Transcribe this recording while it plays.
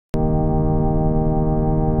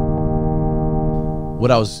What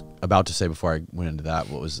I was about to say before I went into that,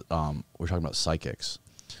 we're talking about psychics.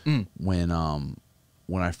 When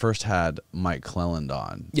I first had Mike Cleland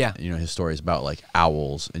on, yeah, you know, his stories about like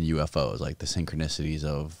owls and UFOs, like the synchronicities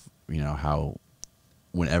of, you know, how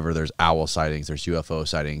whenever there's owl sightings, there's UFO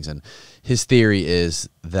sightings. And his theory is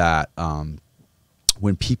that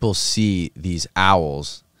when people see these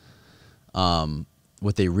owls,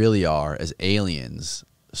 what they really are is aliens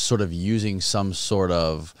sort of using some sort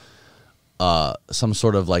of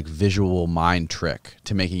like visual mind trick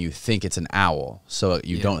to making you think it's an owl. So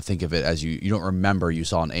you don't think of it as you don't remember you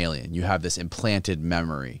saw an alien. You have this implanted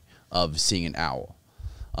memory of seeing an owl.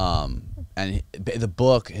 And the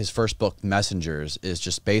book, his first book, Messengers, is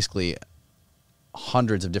just basically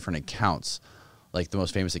hundreds of different accounts, like the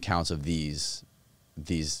most famous accounts of these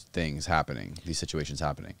things happening, these situations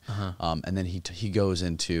happening. And then he goes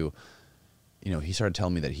into, you know, he started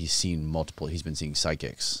telling me that he's been seeing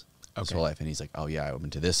psychics his whole life. And he's like, oh yeah, I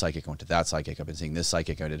went to this psychic, I went to that psychic, I've been seeing this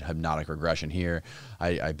psychic, I did hypnotic regression here,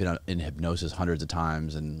 I've been in hypnosis hundreds of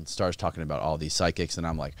times, and starts talking about all these psychics. And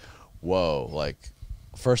I'm like, whoa, like,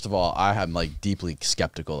 first of all, I am like deeply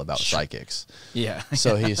skeptical about psychics. Yeah.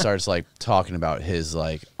 So he starts like talking about his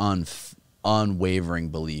like unwavering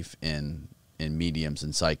belief in mediums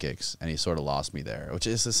and psychics, and he sort of lost me there, which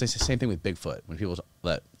is the same thing with Bigfoot. When people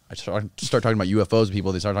I start talking about UFOs with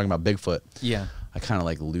people, they start talking about Bigfoot. Yeah. I kind of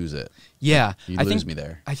like lose it. Yeah. You lose me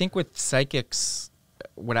there. I think with psychics,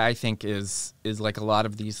 what I think is like a lot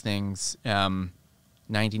of these things,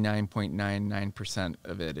 99.99%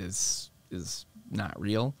 of it is not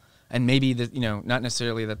real. And maybe that, you know, not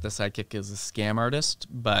necessarily that the psychic is a scam artist,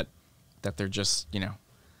 but that they're just, you know,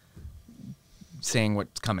 saying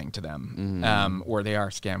what's coming to them, or they are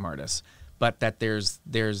scam artists, but that there's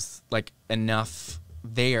like enough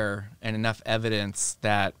there and enough evidence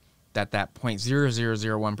that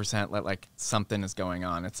 0.0001% that like something is going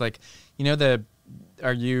on. It's like, you know,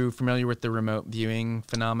 are you familiar with the remote viewing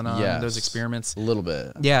phenomenon? Yes, those experiments? A little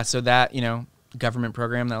bit. Yeah. So that, you know, government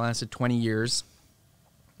program that lasted 20 years,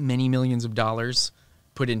 many millions of dollars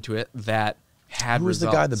put into it that had results. Who was the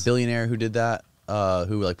guy, the billionaire who did that?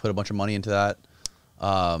 Who like put a bunch of money into that?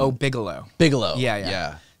 Bigelow.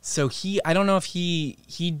 Yeah. So I don't know if he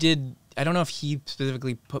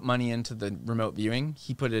specifically put money into the remote viewing.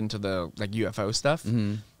 He put it into the like UFO stuff.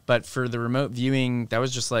 But for the remote viewing, that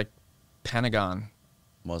was just like Pentagon,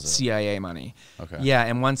 was it? CIA money. Okay. Yeah,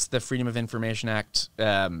 and once the Freedom of Information Act,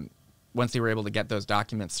 once they were able to get those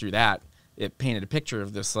documents through that, it painted a picture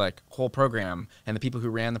of this like whole program, and the people who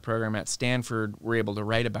ran the program at Stanford were able to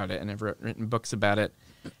write about it and have written books about it,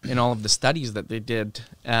 and all of the studies that they did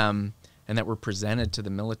and that were presented to the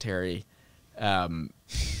military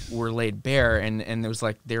were laid bare, and there was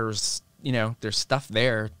like there's stuff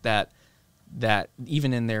there that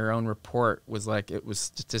even in their own report was like it was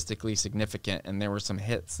statistically significant, and there were some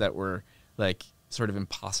hits that were like sort of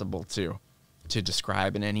impossible to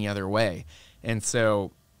describe in any other way. And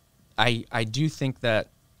so I do think that,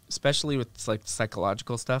 especially with like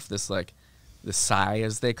psychological stuff, this like the psi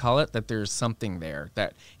as they call it, that there's something there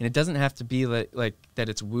that, and it doesn't have to be like that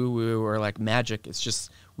it's woo woo or like magic. It's just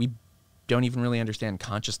we don't even really understand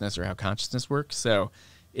consciousness or how consciousness works. So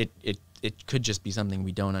it could just be something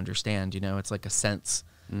we don't understand. You know, it's like a sense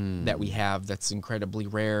that we have that's incredibly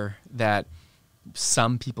rare that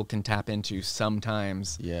some people can tap into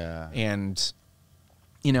sometimes. Yeah. And,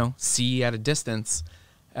 you know, see at a distance,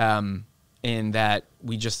 and that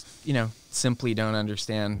we just, you know, simply don't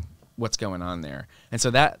understand what's going on there. And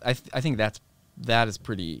so that I think that is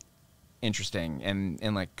pretty interesting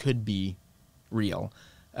and like could be real.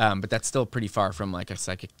 But that's still pretty far from like a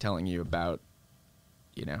psychic telling you about,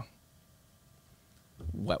 you know,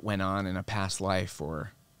 what went on in a past life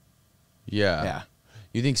or. Yeah.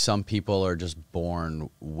 You think some people are just born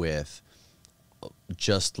with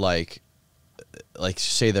just like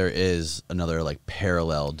say there is another like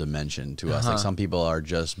parallel dimension to us. Like some people are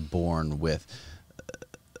just born with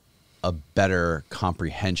a better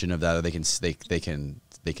comprehension of that, or they can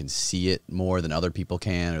see it more than other people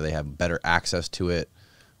can, or they have better access to it.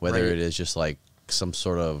 Whether it is just like some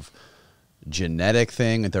sort of genetic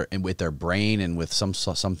thing with their brain and with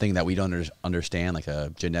something that we don't understand, like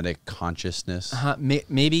a genetic consciousness.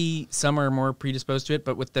 Maybe some are more predisposed to it,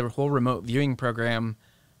 but with the whole remote viewing program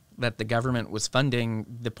that the government was funding,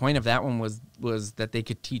 the point of that one was that they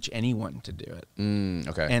could teach anyone to do it.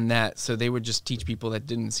 Okay. And so they would just teach people that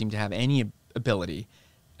didn't seem to have any ability.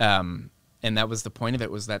 And that was the point of it,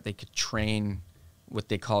 was that they could train what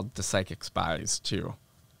they called the psychic spies too.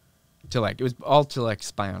 it was all to like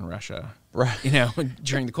spy on Russia, right? You know,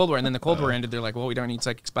 during the Cold War, and then the Cold War ended. They're like, well, we don't need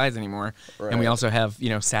psychic spies anymore, right. and we also have, you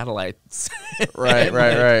know, satellites,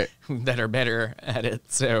 right, that are better at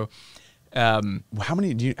it. So, how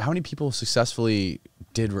many people successfully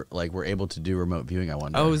were able to do remote viewing? I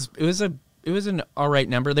wonder. Oh, it was an all right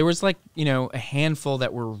number. There was like, you know, a handful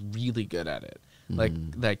that were really good at it.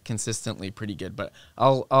 Like consistently pretty good. But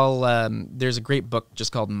there's a great book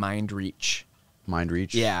just called Mind Reach. Mind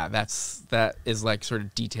Reach? Yeah, that is like sort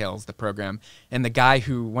of details the program. And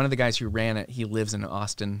one of the guys who ran it, he lives in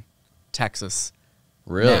Austin, Texas.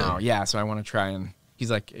 Really? Now. Yeah, so I want to try and,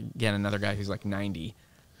 he's like, again, another guy who's like 90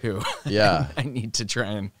 who yeah. I need to try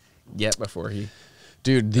and get before he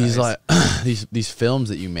Dude, these these films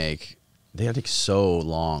that you make, they take so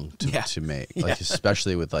long to make, like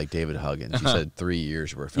especially with like David Huggins. You said 3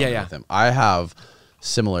 years you were filming with him. I have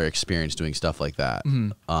similar experience doing stuff like that.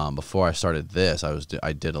 Before I started this,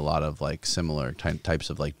 I did a lot of like similar types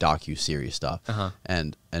of like docu-series stuff,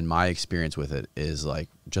 and my experience with it is like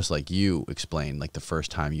just like you explained, like the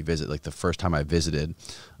first time I visited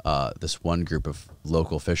this one group of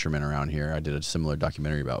local fishermen around here. I did a similar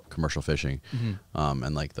documentary about commercial fishing,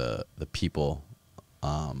 and like the people.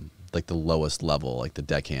 Like the lowest level, like the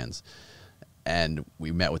deckhands. And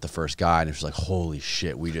we met with the first guy, and it was like, holy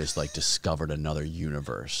shit, we just like discovered another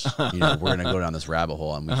universe. You know, we're gonna go down this rabbit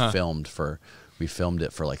hole, and we filmed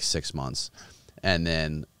it for like 6 months. And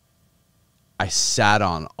then I sat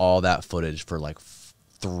on all that footage for like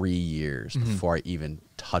 3 years before I even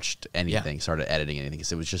touched anything, started editing anything,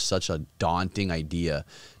 because it was just such a daunting idea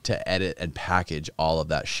to edit and package all of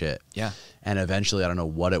that shit. Yeah. And eventually, I don't know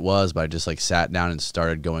what it was, but I just like sat down and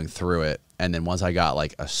started going through it. And then once I got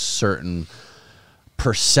like a certain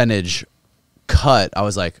percentage cut, I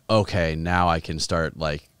was like, okay, now I can start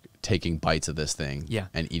like taking bites of this thing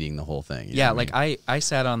and eating the whole thing. You know what I mean? I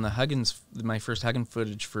sat on my first Huggins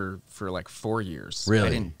footage for like 4 years. Really?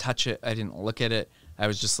 I didn't touch it. I didn't look at it. I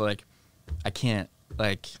was just like, I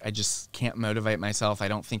just can't motivate myself. I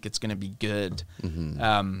don't think it's going to be good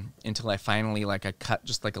until I finally, like, I cut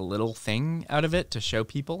just like a little thing out of it to show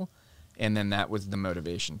people. And then that was the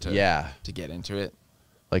motivation to get into it.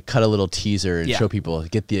 Like cut a little teaser and show people,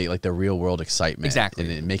 get the like the real world excitement.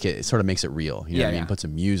 Exactly. And it sort of makes it real. You know what I mean? Put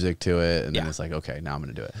some music to it, and then it's like, okay, now I'm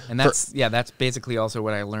going to do it. And that's basically also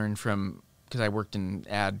what I learned from, because I worked in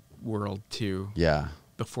ad world too. Yeah.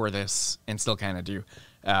 Before this, and still kind of do.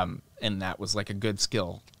 And that was like a good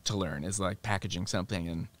skill to learn, is like packaging something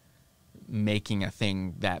and making a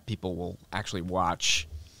thing that people will actually watch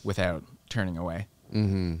without turning away.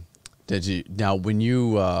 Did you, now when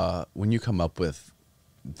you come up with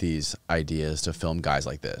these ideas to film guys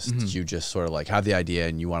like this, did you just sort of like have the idea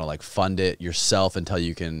and you want to like fund it yourself until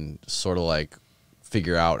you can sort of like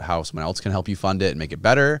figure out how someone else can help you fund it and make it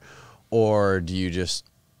better? Or do you just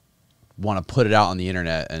want to put it out on the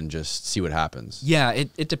internet and just see what happens? Yeah,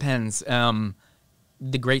 it depends.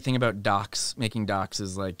 The great thing about making docs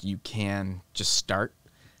is like you can just start.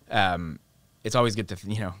 It's always good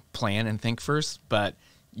to plan and think first, but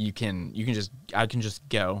I can just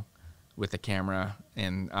go with the camera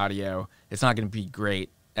and audio. It's not going to be great,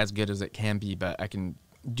 as good as it can be, but I can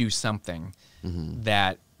do something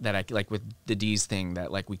that I like with the D's thing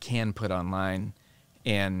that like we can put online.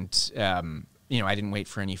 And I didn't wait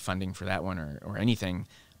for any funding for that one or anything,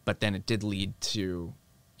 but then it did lead to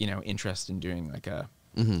interest in doing like a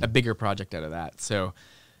bigger project out of that. So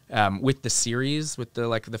with the series, with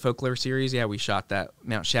the folklore series, we shot that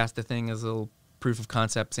Mount Shasta thing as a little proof of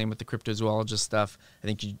concept. Same with the cryptozoologist stuff. I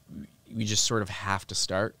think we just sort of have to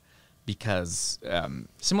start, because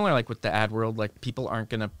similar like with the ad world, like people aren't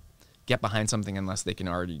gonna get behind something unless they can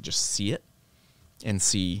already just see it and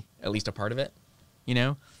see at least a part of it,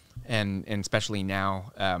 and especially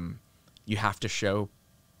now, you have to show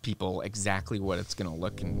people exactly what it's gonna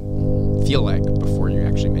look and feel like before you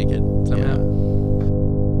actually